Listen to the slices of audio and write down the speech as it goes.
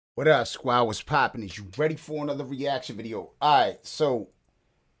What up, squad? What's poppin'? Is you ready for another reaction video? Alright, so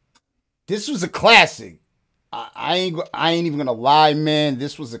this was a classic. I ain't even gonna lie, man.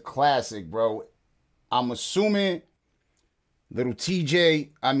 This was a classic, bro. I'm assuming Lil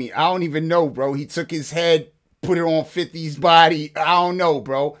Tjay, I don't even know, bro. He took his head, put it on 50's body. I don't know,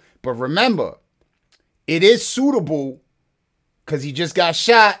 bro. But remember, it is suitable because he just got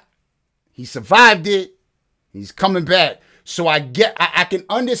shot. He survived it. He's coming back. So I can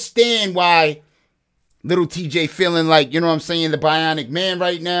understand why Lil Tjay feeling like, you know what I'm saying, the bionic man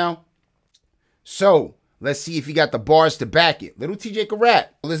right now. So let's see if he got the bars to back it. Lil Tjay can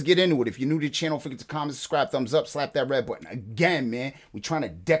rap. Let's get into it. If you're new to the channel, don't forget to comment, subscribe, thumbs up, slap that red button. Again, man, we trying to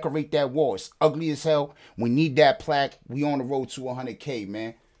decorate that wall. It's ugly as hell. We need that plaque. We on the road to 100K,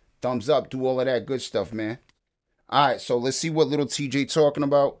 man. Thumbs up, do all of that good stuff, man. All right, so let's see what Lil Tjay talking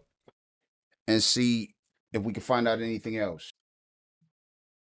about and see if we can find out anything else.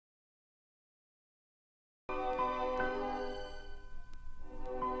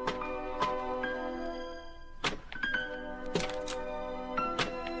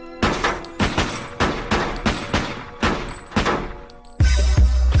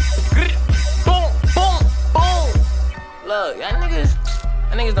 Look, y'all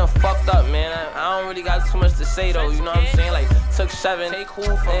niggas done fucked up, man. I don't really got too much to say though, you know what I'm saying? Like, took 7, take who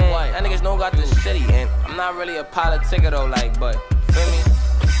from what? Y'all niggas don't got the shitty, and I'm not really a politicker though, like, but, feel me?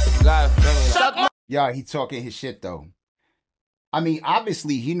 You gotta feel me? Yeah, he talking his shit though. I mean,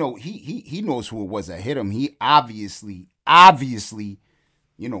 obviously, he knows who it was that hit him. He obviously,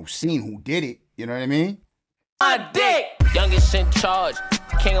 you know, seen who did it. You know what I mean? My dick! Youngest in charge,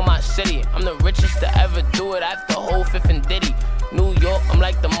 king of my city. I'm the richest to ever do it after Hov, FIF, and Diddy. New York, I'm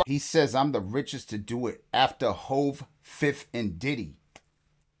like the... He says, I'm the richest to do it after Hov, FIF, and Diddy.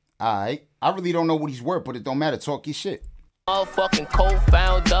 Alright. I really don't know what he's worth, but it don't matter. Talk your shit. Motherfucking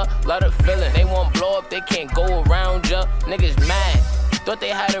co-founder, lot of feeling. They won't blow up, they can't go around ya. Niggas mad. Thought they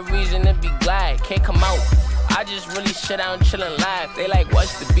had a reason to be glad. Can't come out. I just really sit down, chillin', laugh. They like,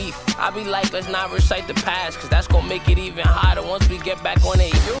 what's the beef? I be like, let's not recite the past, cause that's gonna make it even harder once we get back on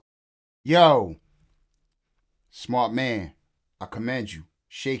it. Yo, smart man, I commend you.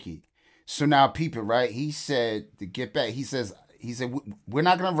 Shake it. So now peep it, right? He said to get back. He said we're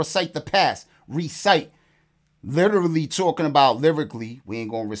not gonna recite the past. Recite. Literally talking about lyrically. We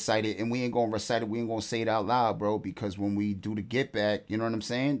ain't gonna recite it, and we ain't gonna recite it. We ain't gonna say it out loud, bro. Because when we do the get back, you know what I'm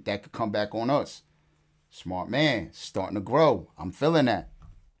saying? That could come back on us. Smart man, starting to grow. I'm feeling that.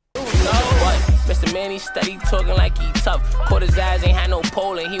 What? Mr. Manny steady talking like he tough. Caught his ass, ain't had no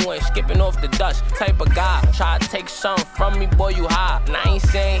pole, and he went skipping off the dust. Type of guy, try to take something from me, boy, you high. And I ain't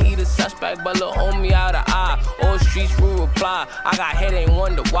saying he the suspect, but little homie out of eye. All streets will reply. I got hit, ain't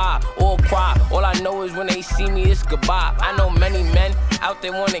wonder why. Or cry. All I know is when they see me, it's goodbye. I know many men out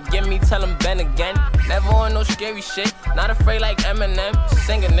there wanna get me, tell them Ben again. Never on no scary shit. Not afraid like Eminem.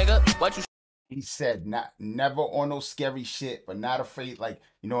 Sing a nigga, but you. He said, never on no scary shit, but not afraid. Like,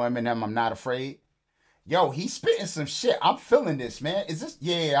 you know, Eminem, I'm not afraid. Yo, he's spitting some shit. I'm feeling this, man. Is this?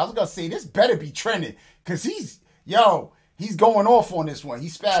 Yeah, I was going to say, this better be trending. Because he's going off on this one.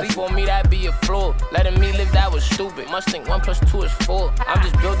 He's spazzing. Sleep on me, that be a flaw. Letting me live, that was stupid. Must think 1 + 2 is 4. I'm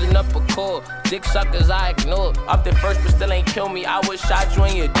just building up a core. Dick suckers, I ignore. Up there first, but still ain't kill me. I would shot you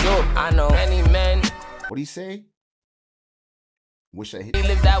in your jaw. I know many men. What'd he say? Wish I hit. He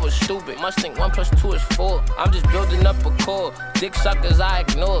lived, that was stupid. Must think 1 + 2 is 4. I'm just building up a core. Dick suckers, I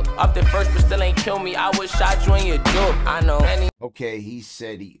ignore. Up there first, but still ain't kill me. I would shot you in your jaw. I know many. Okay, he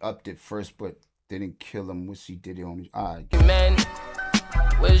said he upped it first, but didn't kill him. Wish he did it on me. Alright. Men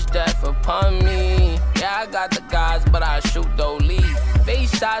wish death upon me. Yeah, I got the guys, but I shoot though lead.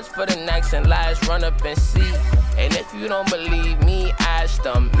 Face shots for the next and last. Run up and see. And if you don't believe me, ask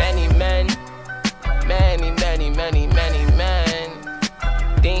them. Many men. Many men.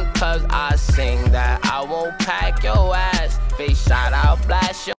 Think cause I sing that I won't pack your ass. Face shot, I'll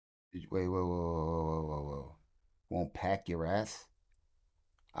blast your. Wait. Won't pack your ass?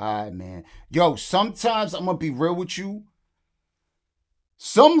 Alright, man. Yo, sometimes I'm gonna be real with you.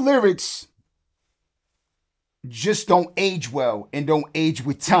 Some lyrics just don't age well and don't age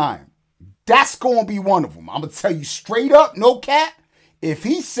with time. That's gonna be one of them. I'm gonna tell you straight up, no cap. If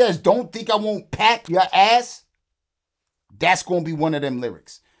he says, don't think I won't pack your ass, that's going to be one of them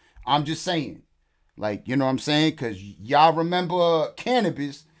lyrics. I'm just saying. Like, you know what I'm saying? Because y'all remember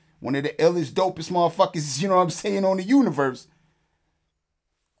Cannabis, one of the illest, dopest motherfuckers, you know what I'm saying, on the universe.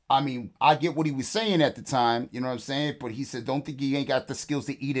 I mean, I get what he was saying at the time, you know what I'm saying? But he said, don't think he ain't got the skills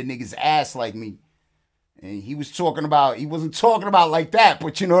to eat a nigga's ass like me. And he was talking about, he wasn't talking about like that,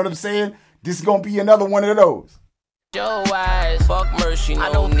 but you know what I'm saying? This is going to be another one of those. Yo ass, fuck mercy, no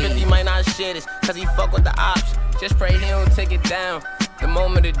I know 50 might not share this, cause he fuck with the ops. Just pray he don't take it down the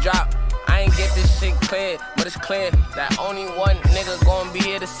moment it drop. I ain't get this shit cleared, but it's clear that only one nigga gon' be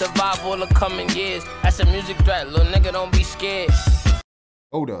here to survive all the coming years. That's a music threat, little nigga, don't be scared.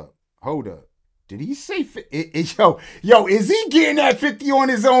 Hold up. Did he say yo, is he getting that 50 on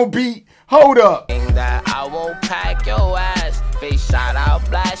his own beat? Hold up. That I won't pack your ass. Face shot, I'll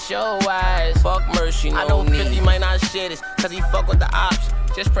blast your ass. Fuck mercy, no I know 50 might not share this, cause he fuck with the ops.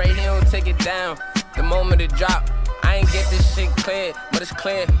 Just pray he don't take it down the moment it drop. I ain't get this shit cleared, but it's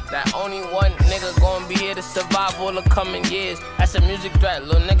clear that only one nigga gon' be here to survive all the coming years. That's a music threat,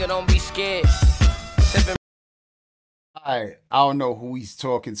 little nigga, don't be scared. Sippin'. I don't know who he's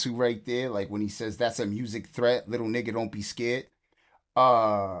talking to right there. Like when he says that's a music threat, little nigga, don't be scared.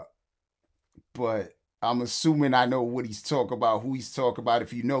 But I'm assuming I know what he's talking about, who he's talking about.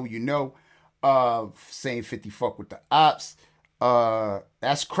 If you know, you know. Saying 50 fuck with the ops.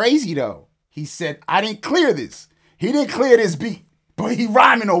 That's crazy though. He said, I didn't clear this. He didn't clear this beat, but he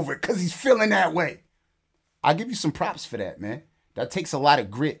rhyming over it because he's feeling that way. I'll give you some props for that, man. That takes a lot of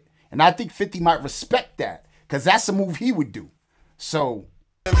grit. And I think 50 might respect that because that's a move he would do. So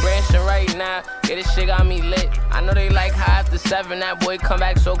branching right now, yeah, this shit got me lit. I know they like how after 7 that boy come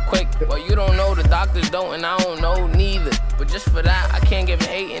back so quick. Well, you don't know, the doctors don't, and I don't know neither. But just for that, I can't give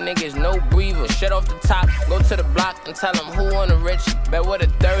hating niggas no breather. Shut off the top, go to the block and tell them who on the rich. Bet with a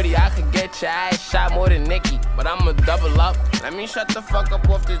 30, I could get your ass shot more than Nicki. But I'ma double up. Let me shut the fuck up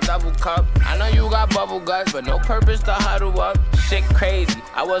off this double cup. I know you got bubble guts, but no purpose to huddle up. Shit crazy,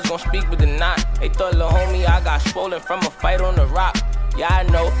 I was gonna speak but did not. They thought little homie I got swollen from a fight on the rock. Yeah, I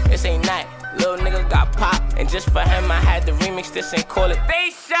know, this ain't that. Little nigga got popped, and just for him, I had to remix this and call it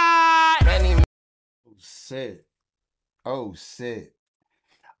FACESHOT Many. Oh, shit.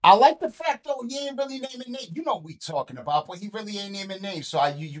 I like the fact, though, he ain't really naming names. You know what we talking about, but he really ain't naming names. So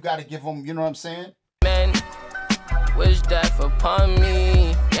you got to give him, you know what I'm saying? Men, wish death upon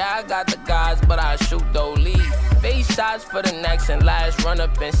me. Yeah, I got the guys, but I shoot though lead. Face shots for the next and last, run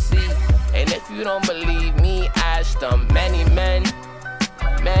up and see. And if you don't believe me, ask them. Many men.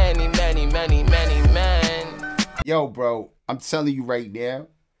 Many men. Yo, bro, I'm telling you right now,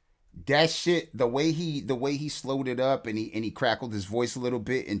 that shit, the way he slowed it up and he crackled his voice a little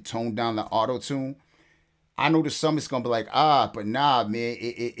bit and toned down the auto-tune, I know to some it's gonna be like, but nah, man,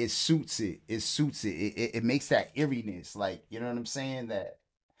 it suits it. It suits it. It makes that eeriness, like, you know what I'm saying? That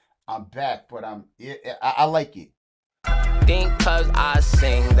I'm back, but I like it. Think cause I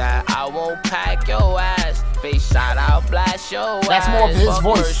sing that I won't pack your ass. Face shot, I'll blast your ass. That's more of his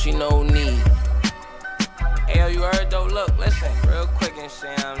voice. Mercy, no need. Hey, yo, you heard though? Look, listen, real quick and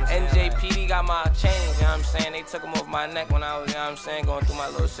shit, you know what I'm saying? NJPD got my chains, you know what I'm saying? They took them off my neck when I was, you know what I'm saying, going through my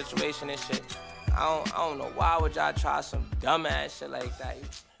little situation and shit. I don't know why would y'all try some dumbass shit like that. You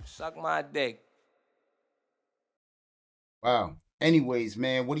suck my dick. Wow. Anyways,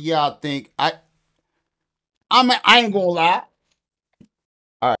 man, what do y'all think? I ain't gonna lie.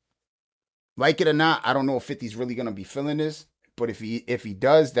 All right. Like it or not, I don't know if 50's really gonna be feeling this. But if he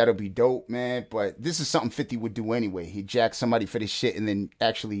does, that'll be dope, man. But this is something 50 would do anyway. He'd jack somebody for this shit and then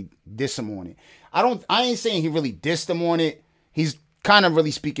actually diss him on it. I ain't saying he really dissed him on it. He's kind of really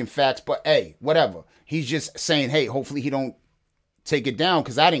speaking facts, but hey, whatever. He's just saying, hey, hopefully he don't take it down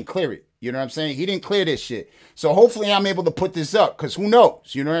because I didn't clear it. You know what I'm saying? He didn't clear this shit. So hopefully I'm able to put this up because who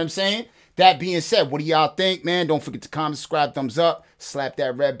knows? You know what I'm saying? That being said, what do y'all think, man? Don't forget to comment, subscribe, thumbs up, slap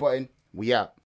that red button. We out.